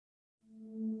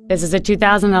This is a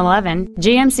 2011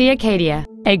 GMC Acadia,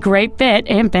 a great fit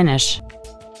and finish.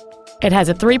 It has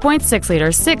a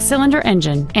 3.6-liter six-cylinder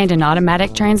engine and an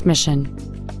automatic transmission.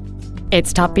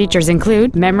 Its top features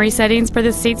include memory settings for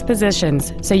the seat's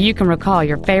positions, so you can recall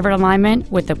your favorite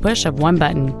alignment with the push of one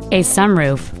button, a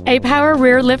sunroof, a power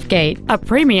rear liftgate, a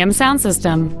premium sound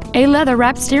system, a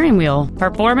leather-wrapped steering wheel,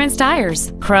 performance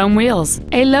tires, chrome wheels,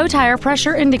 a low tire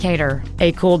pressure indicator,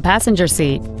 a cooled passenger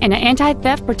seat, and an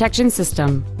anti-theft protection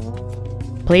system.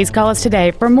 Please call us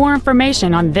today for more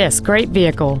information on this great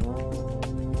vehicle.